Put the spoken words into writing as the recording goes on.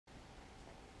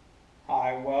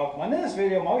Hi, welcome. In this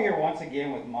video, I'm out here once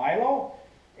again with Mylo,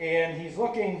 and he's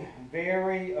looking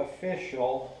very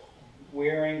official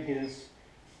wearing his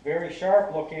very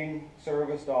sharp looking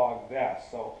service dog vest.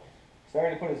 So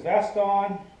starting to put his vest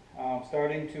on,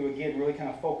 starting to again really kind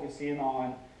of focus in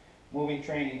on moving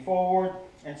training forward.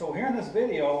 And so here in this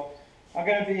video, I'm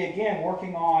going to be again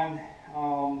working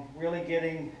on really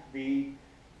getting the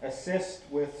assist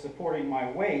with supporting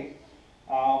my weight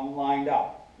lined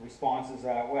up. Responses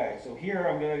that way. So here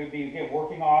I'm going to be again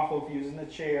working off of using the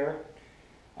chair,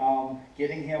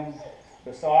 getting him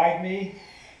beside me,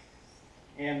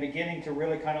 and beginning to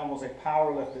really kind of almost like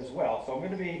power lift as well. So I'm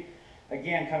going to be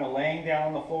again kind of laying down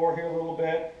on the floor here a little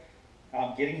bit,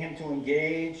 getting him to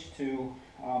engage, to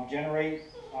generate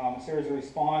a series of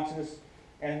responses,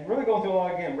 and really going through a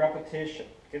lot again repetition,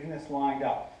 getting this lined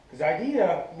up. Because the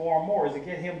idea more and more is to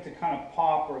get him to kind of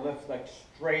pop or lift like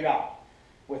straight up,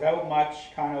 without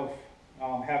much kind of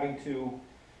having to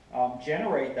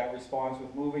generate that response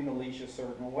with moving the leash a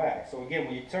certain way. So again,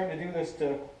 when you start to do this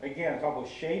to, again, talk about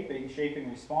shaping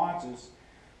responses,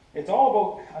 it's all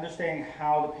about understanding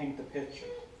how to paint the picture,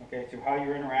 okay, through how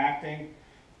you're interacting,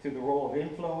 through the role of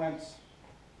influence,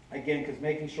 again, because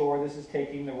making sure this is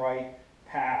taking the right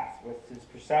path with his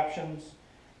perceptions,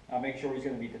 make sure he's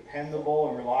going to be dependable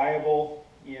and reliable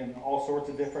in all sorts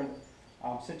of different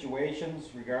situations,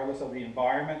 regardless of the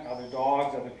environment, other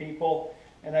dogs, other people,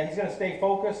 and that he's going to stay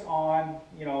focused on,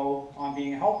 on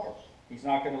being a helper. He's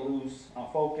not going to lose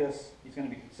focus. He's going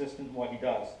to be consistent in what he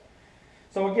does.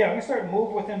 So again, I'm going to start to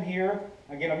move with him here.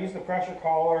 Again, I'm using the pressure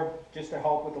collar just to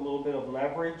help with a little bit of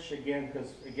leverage, again, because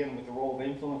again, with the role of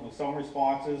influence with some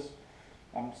responses,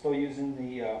 I'm still using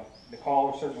the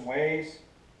collar certain ways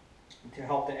to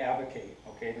help to advocate,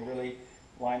 okay, to really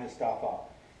line this stuff up.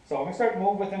 So I'm going to start to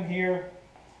move with him here.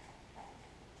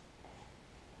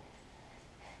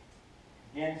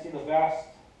 Again, see the vest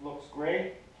looks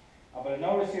great. But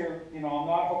notice here, I'm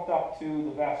not hooked up to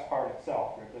the vest part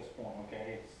itself here at this point,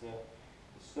 okay?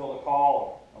 It's still the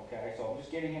collar, okay? So I'm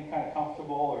just getting him kind of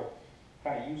comfortable or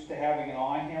kind of used to having it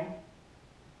on him.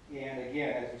 And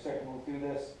again, as we start to move through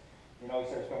this, he starts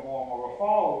to become more and more of a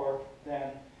follower,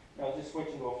 then just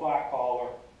switching to a flat collar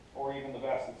or even the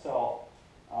vest itself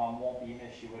won't be an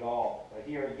issue at all. But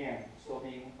here again, still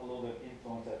needing a little bit of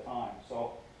influence at times.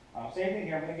 So same thing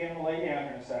here. I'm going to get him to lay down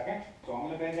here in a second. So I'm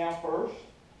going to bend down first.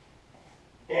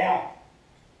 Down.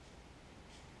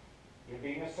 You're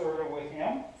being assertive with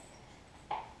him.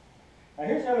 Now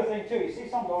here's the other thing too. You see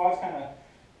some dogs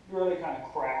really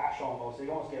crash almost. They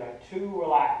almost get too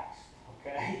relaxed.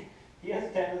 Okay. He has a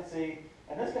tendency,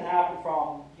 and this can happen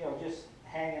from just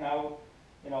hanging out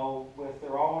with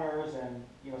their owners and,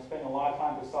 spending a lot of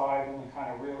time beside them and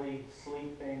kind of really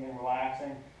sleeping and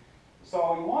relaxing.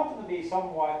 So you want them to be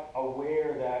somewhat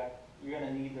aware that you're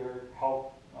going to need their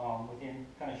help within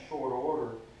kind of short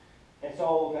order. And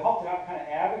so the help to kind of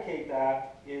advocate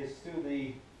that is through the,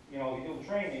 if you're doing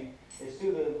training, is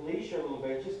through the leash a little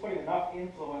bit, just putting enough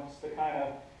influence to kind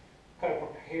of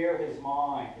prepare his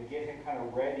mind, to get him kind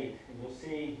of ready. And you'll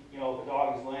see, if the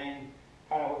dog is laying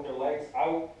kind of with their legs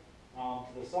out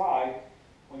to the side,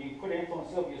 when you put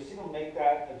influence up, you'll see them make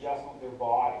that adjustment with their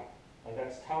body. Like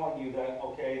that's telling you that,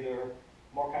 okay, they're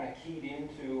more kind of keyed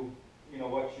into,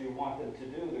 what you want them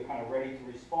to do. They're kind of ready to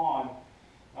respond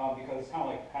because it's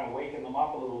kind of waking them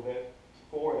up a little bit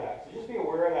for that. So just be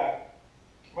aware of that.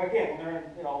 But again, when they're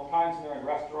in, times when they're in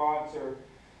restaurants or,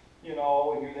 and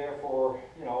you're there for,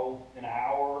 an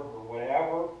hour or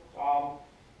whatever,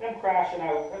 them crashing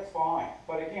out, that's fine.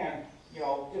 But again,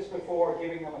 just before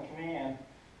giving them a command,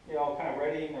 kind of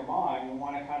readying their mind, you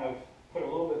want to kind of put a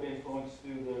little bit of influence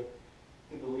through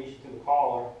the leash, through the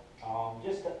collar,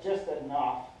 just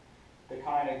enough to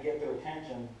kind of get their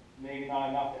attention, maybe not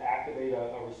enough to activate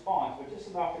a response, but just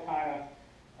enough to kind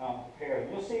of prepare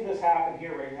them. You'll see this happen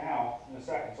here right now in a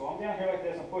second. So I'm down here like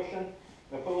this, I'm pushing,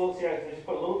 I'm put a little, see, I just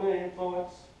put a little bit of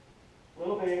influence,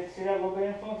 see that little bit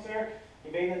of influence there?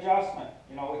 You made an adjustment,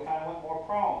 we kind of went more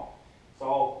prone.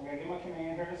 So I'm going to give him a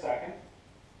command here in a second.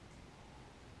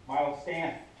 Mylo,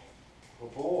 stand.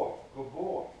 Good boy, good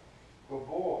boy, good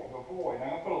boy, good boy. And I'm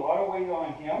going to put a lot of weight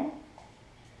on him.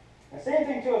 And same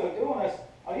thing too, as I'm doing this,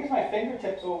 I'll use my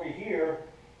fingertips over here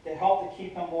to help to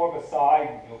keep him more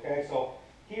beside me, okay? So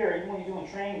here, even when you're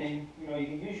doing training, you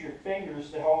can use your fingers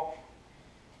to help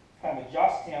kind of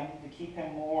adjust him to keep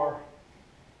him more.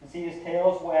 And see his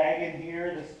tail's wagging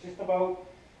here. This is just about,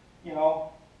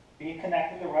 being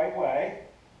connected the right way.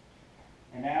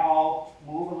 And now I'll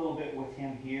move a little bit with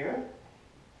him here.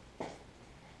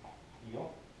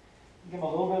 Heel. Give him a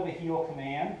little bit of a heel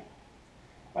command.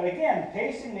 But again,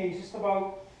 pacing these just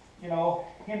about, you know,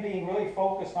 him being really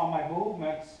focused on my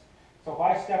movements. So if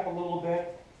I step a little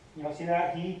bit, you know, see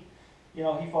that? He, you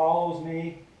know, he follows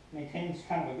me, maintains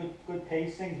kind of a good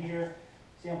pacing here.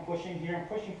 See, I'm pushing here. I'm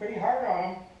pushing pretty hard on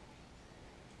him.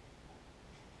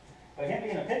 But him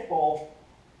being a pit bull,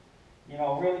 you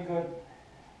know, really good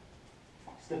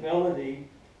stability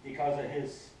because of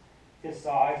his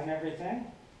size and everything.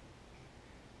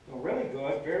 So really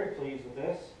good. Very pleased with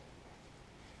this.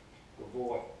 Good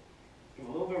boy. Give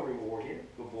him a little bit of reward here.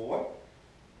 Good boy.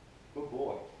 Good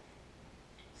boy.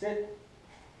 Sit.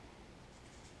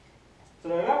 So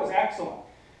that was excellent.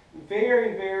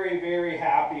 Very, very, very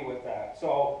happy with that.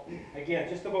 So again,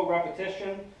 just about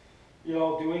repetition, you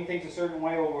know, doing things a certain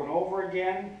way over and over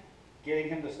again, getting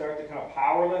him to start to kind of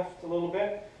power lift a little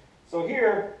bit. So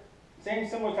here, same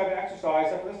similar type of exercise,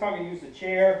 except for this time we use the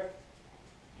chair.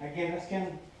 Again, this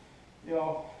can, you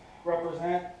know,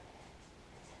 represent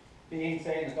being,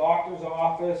 say, in the doctor's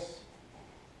office.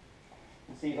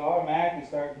 And see, he's automatically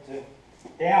starting to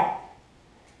down.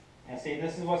 And see,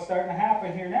 this is what's starting to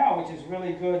happen here now, which is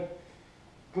really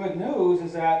good news,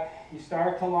 is that you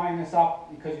start to line this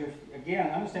up because you're,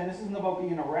 again, understand this isn't about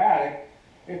being erratic,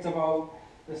 it's about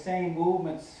the same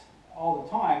movements all the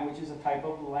time, which is a type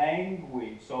of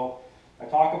language. So I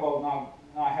talk about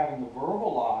not having to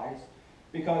verbalize,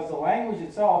 because the language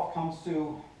itself comes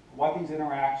to what these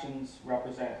interactions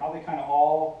represent, how they kind of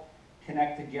all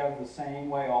connect together the same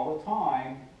way all the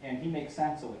time, and he makes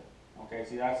sense of it. Okay,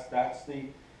 see, that's the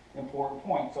important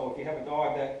point. So if you have a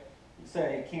dog that,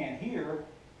 say, can't hear,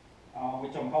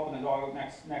 which I'm helping the dog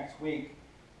next week,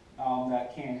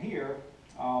 that can't hear,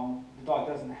 the dog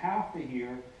doesn't have to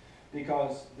hear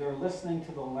because they're listening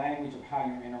to the language of how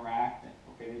you're interacting.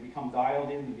 Okay, they become dialed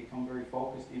in, they become very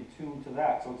focused, in tune to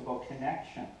that. So it's about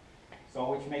connection.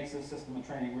 So which makes this system of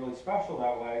training really special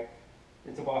that way.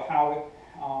 It's about how it,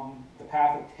 the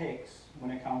path it takes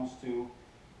when it comes to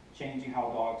changing how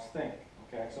dogs think.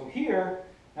 Okay, so here,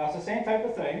 now it's the same type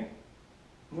of thing.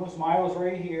 Notice Mylo's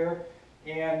right here,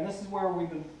 and this is where we've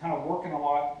been kind of working a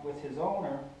lot with his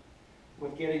owner,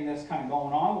 with getting this kind of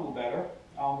going on a little better.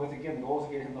 With, again, the goal is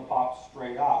to get him to pop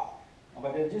straight up.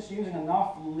 But they're just using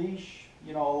enough leash,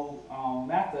 you know,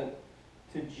 method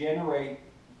to generate,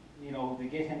 you know, to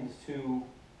get him to,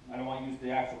 I don't want to use the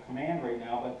actual command right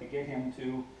now, but to get him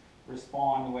to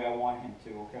respond the way I want him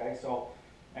to, okay? So,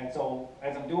 and so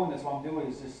as I'm doing this, what I'm doing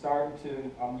is just starting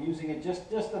to, I'm using it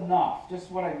just enough, just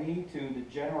what I need to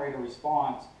generate a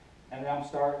response, and then I'm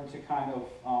starting to kind of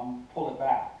pull it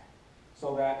back.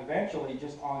 So that eventually,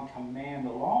 just on command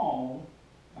alone,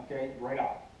 okay, right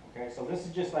up, okay? So this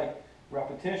is just like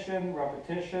repetition,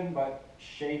 but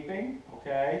shaping,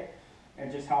 okay?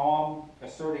 And just how I'm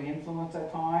asserting influence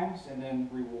at times, and then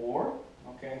reward,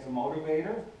 okay, as a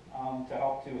motivator to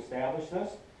help to establish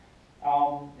this.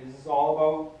 This is all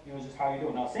about, you know, just how you do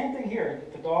it. Now, same thing here.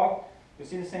 The dog, you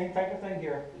see the same type of thing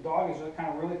here. The dog is just kind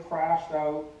of really crashed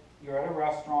out. You're at a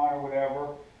restaurant or whatever.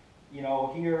 You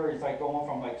know, here it's like going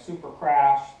from like super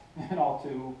crashed, you know,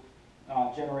 to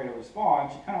generate a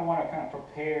response. You kind of want to kind of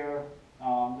prepare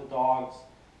the dog's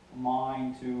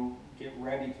mind to get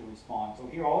ready to respond. So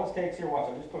here, all this takes here,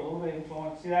 watch, I just put a little bit of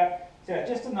influence. See that? See that?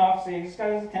 Just enough. See, he just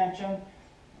got his attention.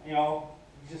 You know,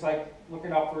 just like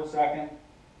looking up for a second.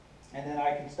 And then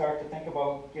I can start to think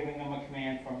about giving them a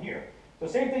command from here. So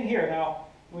same thing here. Now,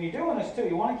 when you're doing this too,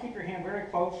 you want to keep your hand very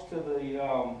close to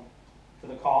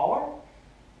the collar,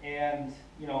 and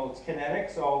you know it's kinetic.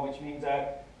 So which means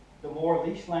that the more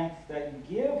leash length that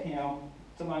you give him,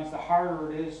 sometimes the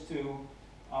harder it is to,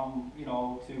 you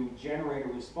know, to generate a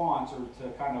response or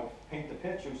to kind of paint the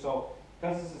picture. So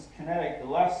because this is kinetic,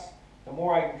 the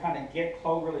more I can kind of get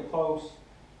really close,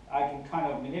 I can kind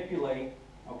of manipulate,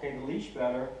 okay, the leash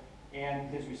better and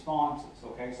his responses,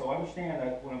 okay? So understand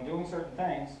that when I'm doing certain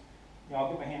things, you know,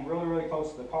 I'll get my hand really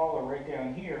close to the collar right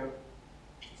down here,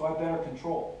 so I have better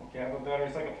control, okay? I have a better,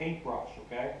 it's like a paintbrush,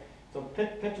 okay? So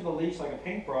picture the leash like a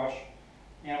paintbrush,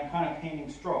 and I'm kind of painting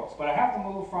strokes. But I have to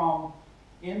move from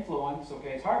influence,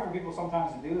 okay? It's hard for people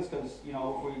sometimes to do this because, you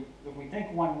know, if we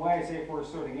think one way, say if we're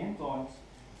asserting influence,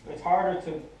 it's harder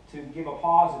to give a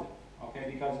positive, okay?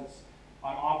 Because it's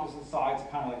on opposite sides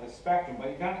of kind of like the spectrum. But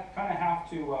you kind of have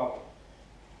to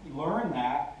learn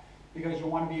that because you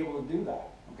want to be able to do that,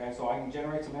 okay? So I can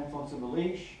generate some influence in the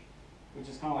leash, which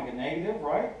is kind of like a negative,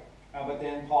 right? But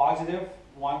then positive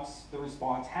once the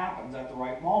response happens at the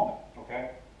right moment,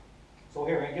 okay? So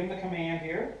here, I give him the command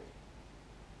here.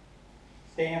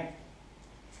 Stand.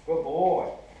 Good boy.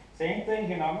 Same thing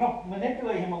here. Now I'm going to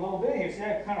manipulate him a little bit here. See,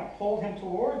 I kind of pulled him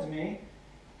towards me.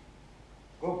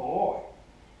 Good boy.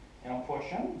 And I'm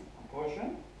pushing.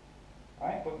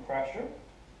 Right? Putting pressure.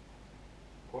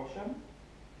 push him.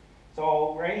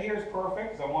 So right here is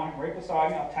perfect, because I want him right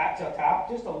beside me. I'll tap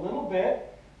just a little bit.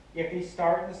 If he's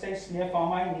starting to say sniff on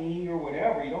my knee or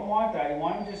whatever, you don't want that. You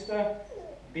want him just to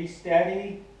be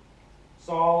steady,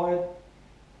 solid,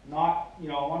 not, you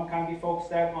know, I want him kind of be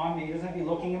focused on me. He doesn't have to be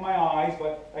looking in my eyes,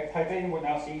 but like type in what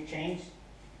now, see, he changed,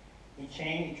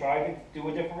 he tried to do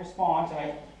a different response,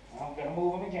 and I'm going to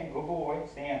move him again. Good boy,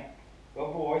 stand.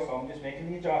 Good boy, so I'm just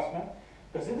making the adjustment.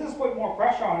 Because this is putting more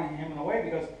pressure on him in a way,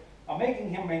 because I'm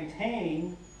making him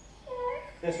maintain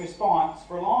this response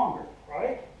for longer,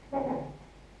 right? Good boy.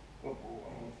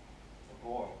 Good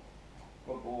boy.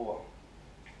 Good boy.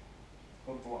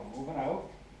 Good boy. Moving out.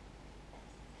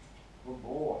 Good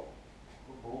boy.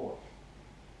 Good boy.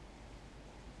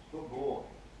 Good boy.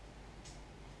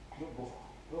 Good boy.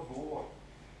 Good boy.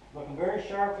 Looking very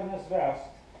sharp in this vest,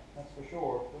 that's for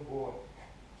sure. Good boy.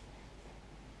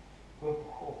 Good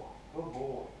boy. Good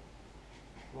boy.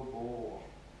 Good boy.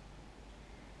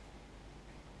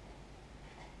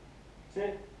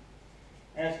 Sit.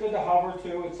 And it's good to hover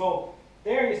too. And so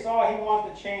there you saw he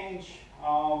wanted to change,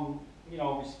 you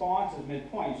know, responses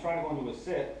midpoint. He's trying to go into a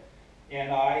sit,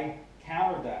 and I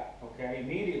countered that, okay,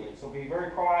 immediately. So be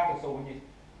very proactive. So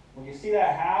when you see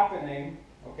that happening,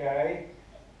 okay,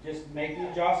 just make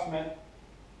the adjustment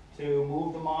to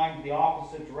move the mind to the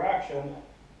opposite direction,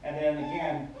 and then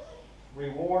again,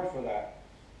 reward for that.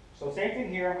 So same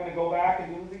thing here. I'm going to go back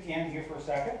and do it again here for a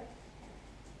second.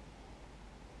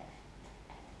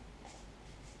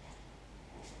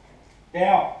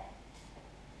 Down.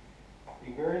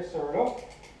 Be very assertive.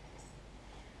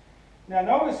 Now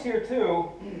notice here too,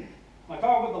 I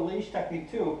talk about the leash technique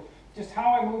too, just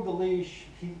how I move the leash,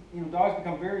 dogs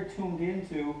become very tuned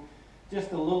into just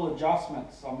the little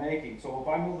adjustments I'm making. So if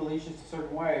I move the leash just a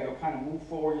certain way, they'll kind of move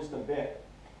forward just a bit.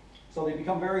 So they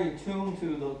become very in tune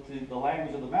to the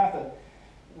language of the method,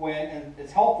 and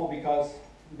it's helpful because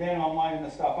then I'm lining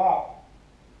the stuff up.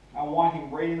 I want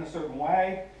him right in a certain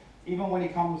way. Even when he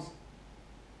comes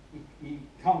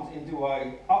into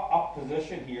a up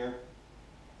position here,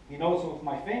 you notice with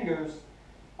my fingers,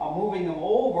 I'm moving him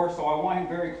over, so I want him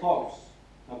very close.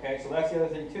 Okay, so that's the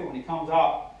other thing too. When he comes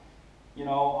up,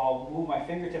 I'll move my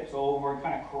fingertips over and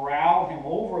kind of corral him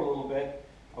over a little bit,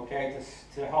 okay,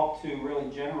 to help to really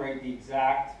generate the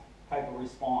exact type of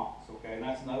response, okay, and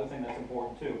that's another thing that's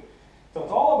important too. So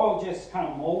it's all about just kind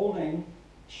of molding,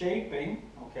 shaping,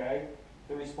 okay,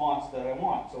 the response that I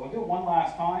want. So we'll do it one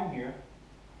last time here.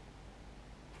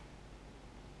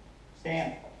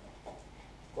 Stand.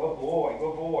 Good boy,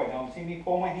 good boy. Now see me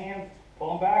pull my hand,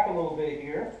 pull him back a little bit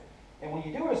here, and when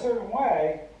you do it a certain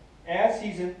way, as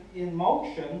he's in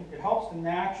motion, it helps to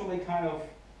naturally kind of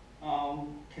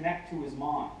connect to his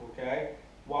mind, okay,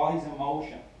 while he's in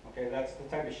motion. Okay, that's the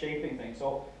type of shaping thing.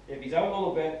 So if he's out a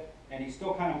little bit and he's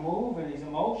still kind of moving, he's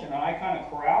in motion, and I kind of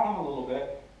corral him a little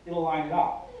bit, it'll line it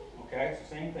up. Okay,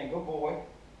 so same thing. Good boy,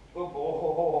 good boy,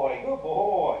 good boy, good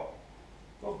boy,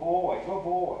 good boy, good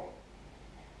boy,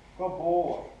 good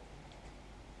boy,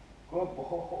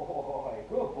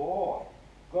 good boy,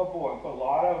 good boy. Put a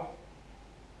lot of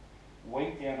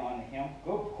weight down on him.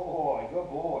 Good boy, good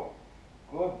boy,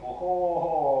 good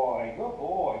boy, good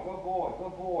boy, good boy,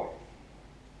 good boy.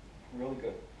 Really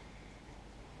good.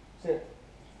 Sit.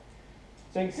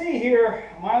 So you can see here,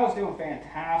 Mylo's doing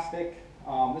fantastic.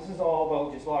 This is all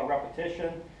about just a lot of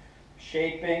repetition,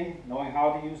 shaping, knowing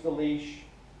how to use the leash,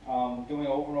 doing it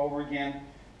over and over again.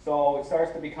 So it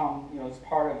starts to become, it's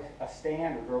part of a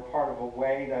standard or part of a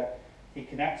way that he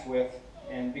connects with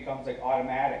and becomes like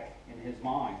automatic in his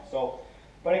mind. So,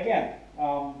 but again,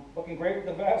 looking great with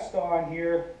the vest on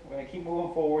here. We're going to keep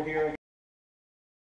moving forward here.